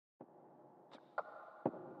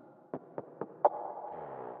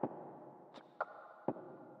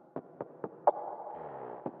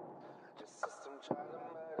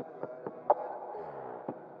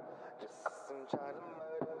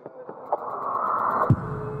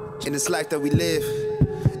In this life that we live,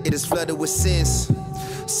 it is flooded with sins.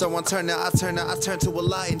 So I turn to a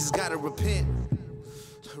lie and just gotta repent.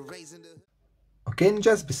 Okay,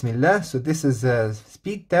 just Bismillah. So this is a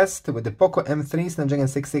speed test with the Poco M3 Snapdragon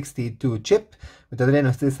 662 chip with a Adreno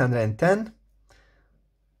of 610.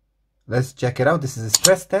 Let's check it out. This is a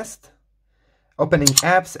stress test. Opening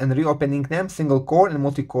apps and reopening them, single core and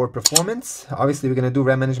multi-core performance. Obviously, we're gonna do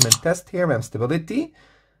RAM management test here, RAM stability.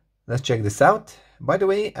 Let's check this out. By the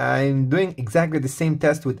way, I'm doing exactly the same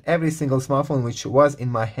test with every single smartphone which was in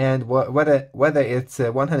my hand, whether it's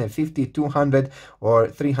a $150, $200 or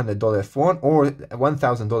 $300 phone or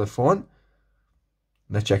 $1,000 phone.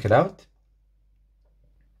 Let's check it out.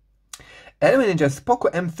 Anyway, just Poco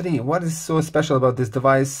M3, what is so special about this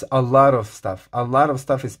device? A lot of stuff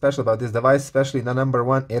is special about this device, especially the number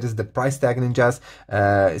one, it is the price tag, ninjas.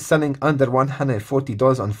 Selling under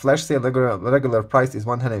 $140 on flash sale. Regular price is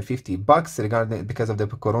 $150 because of the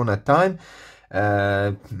Corona time.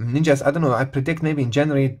 Ninjas, I don't know, I predict maybe in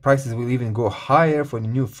January prices will even go higher for the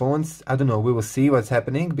new phones. I don't know, we will see what's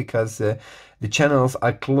happening, because the channels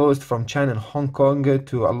are closed from China and Hong Kong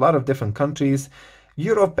to a lot of different countries.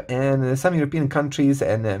 Europe and some European countries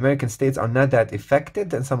and American states are not that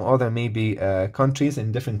affected, and some other maybe countries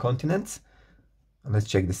in different continents. Let's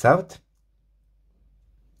check this out.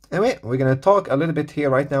 Anyway, we're gonna talk a little bit here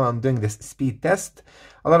right now. I'm doing this speed test.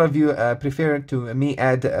 A lot of you prefer to me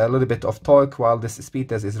add a little bit of talk while this speed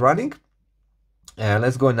test is running.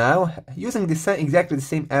 Let's go now. Using exactly the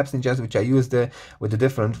same apps ninjas which I used with the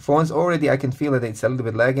different phones. Already I can feel that it's a little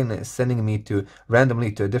bit lagging. It's sending me to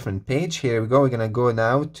randomly to a different page. Here we go. We're gonna go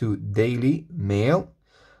now to Daily Mail.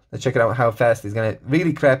 Let's check it out how fast it's gonna.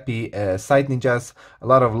 Really crappy site, ninjas. A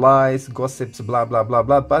lot of lies, gossips, blah blah blah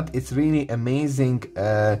blah. But it's really amazing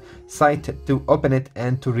site to open it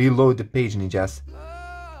and to reload the page, ninjas.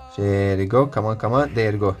 There you go. Come on.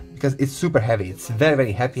 There you go. Because it's super heavy. It's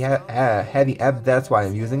very heavy app. That's why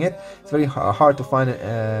I'm using it. It's very hard to find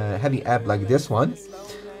a heavy app like this one.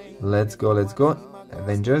 Let's go.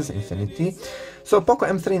 Avengers Infinity. So Poco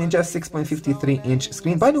M3 Ninja 6.53-inch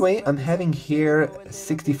screen. By the way, I'm having here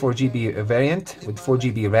 64 GB variant with 4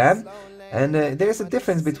 GB RAM. And there's a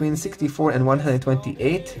difference between 64 and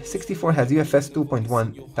 128. 64 has UFS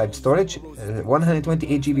 2.1 type storage.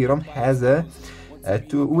 128 GB ROM has a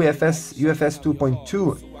UFS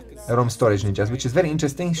 2.2 ROM storage, ninjas, which is very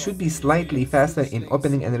interesting. Should be slightly faster in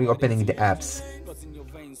opening and reopening the apps.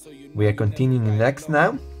 We are continuing next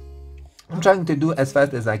now. I'm trying to do as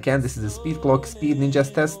fast as I can. This is a speed clock speed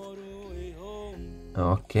ninjas test.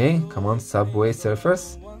 Okay, come on, Subway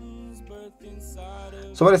Surfers.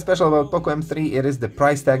 So what is special about Poco M3? It is the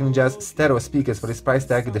price tag, ninjas. Stereo speakers for this price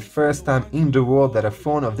tag. The first time in the world that a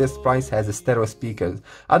phone of this price has a stereo speaker.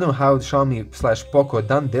 I don't know how Xiaomi/Poco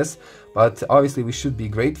done this, but obviously we should be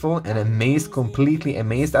grateful and amazed, completely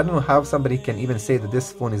amazed. I don't know how somebody can even say that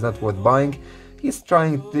this phone is not worth buying. He's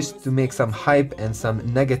trying this to make some hype and some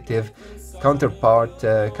negative counterpart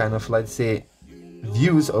kind of, let's say,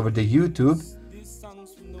 views over the YouTube.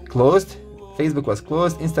 Closed. Facebook was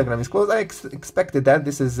closed, Instagram is closed. I expected that.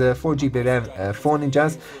 This is a 4 GB RAM phone,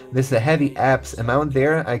 ninjas. This is a heavy apps amount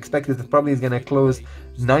there. I expected it probably is gonna close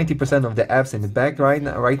 90% of the apps in the back right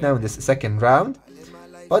now in this second round.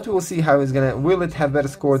 But we will see how it's gonna. Will it have better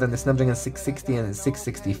score than the Snapdragon 660 and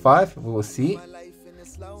 665? We will see.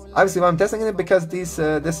 Obviously, why I'm testing it, because this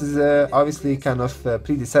is obviously kind of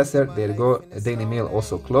predecessor. There you go. Daily Mail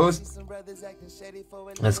also closed.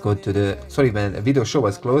 Let's go to the. Sorry, man. A video show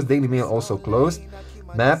was closed. Daily Mail also closed.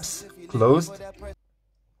 Maps closed.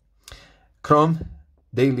 Chrome,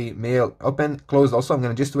 Daily Mail open, closed also. I'm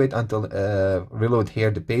gonna just wait until reload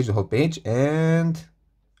here the page, the whole page, and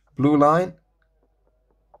blue line.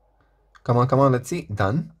 Come on. Let's see.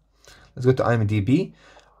 Done. Let's go to IMDb.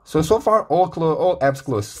 So far all apps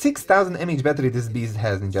closed. 6000 mAh battery this beast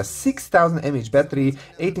has, ninja. 6000 mAh battery,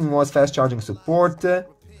 18 watts fast charging support,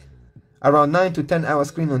 around 9 to 10 hours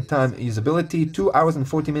screen on time usability, 2 hours and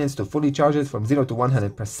 40 minutes to fully charge it from 0 to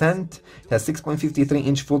 100%. It has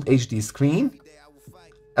 6.53-inch full HD screen,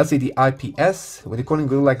 LCD IPS with the Corning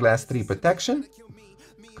Gorilla Glass 3 protection.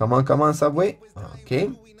 Come on, Subway.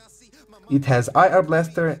 Okay. It has IR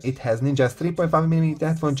blaster. It has Ninja's 3.5mm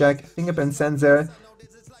headphone jack, fingerprint sensor,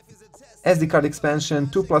 SD card expansion,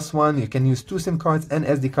 2+1. You can use 2 SIM cards and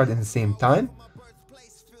SD card in the same time.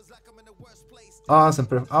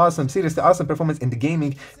 Awesome, seriously awesome performance in the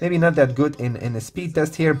gaming. Maybe not that good in a speed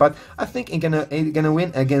test here, but I think it's gonna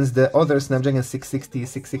win against the other Snapdragon 660,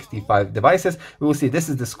 665 devices. We will see. This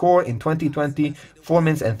is the score in 2020, 4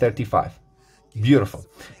 minutes and 35. Beautiful.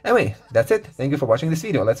 Anyway, that's it. Thank you for watching this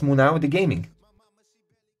video. Let's move now with the gaming.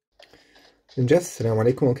 Just Assalamu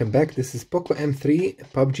alaikum, welcome back. This is Poco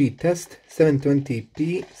M3 PUBG test,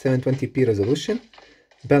 720p resolution,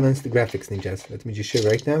 balanced graphics ninjas. Let me just show you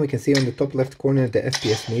right now. We can see on the top left corner the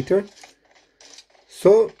FPS meter.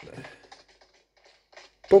 So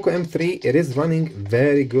Poco M3, it is running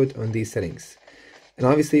very good on these settings. And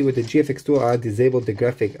obviously with the GFX tool, I disabled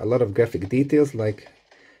a lot of graphic details like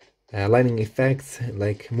lighting effects,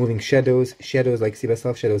 like moving shadows like see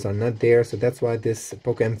myself, shadows are not there. So that's why this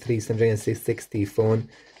Poco M3 Snapdragon 660 phone,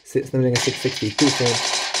 Snapdragon 662 phone,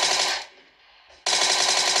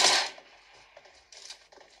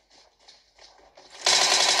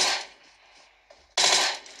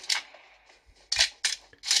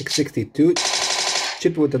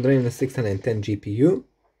 chipped with Adreno 610 GPU.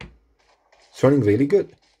 It's running really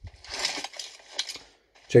good.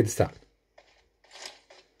 Check this out.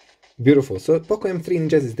 Beautiful. So Poco M3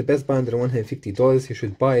 Ninjas is the best buy under $150. You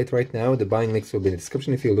should buy it right now. The buying links will be in the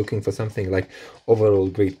description if you're looking for something like overall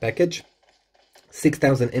great package.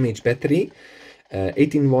 6000 mAh battery,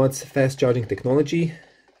 18 watts fast charging technology,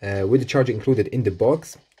 with the charger included in the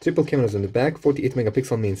box. Triple cameras on the back, 48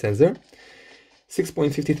 megapixel main sensor,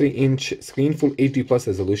 6.53 inch screen, full HD plus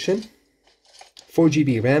resolution, 4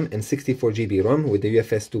 GB RAM and 64 GB ROM with the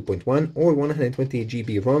UFS 2.1 or 120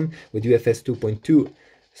 GB ROM with UFS 2.2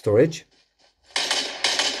 storage.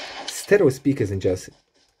 Stereo speakers and just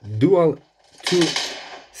dual 2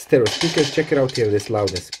 stereo speakers. Check it out here, this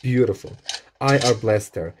loudness, beautiful. IR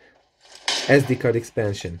blaster, SD card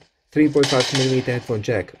expansion, 3.5mm headphone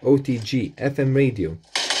jack, OTG, FM radio.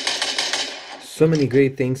 So many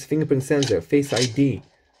great things. Fingerprint sensor, Face ID.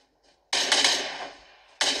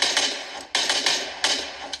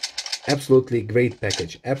 Absolutely great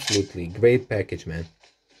package. Absolutely great package, man.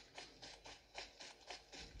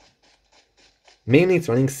 Mainly it's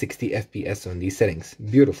running 60 FPS on these settings.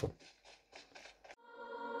 Beautiful.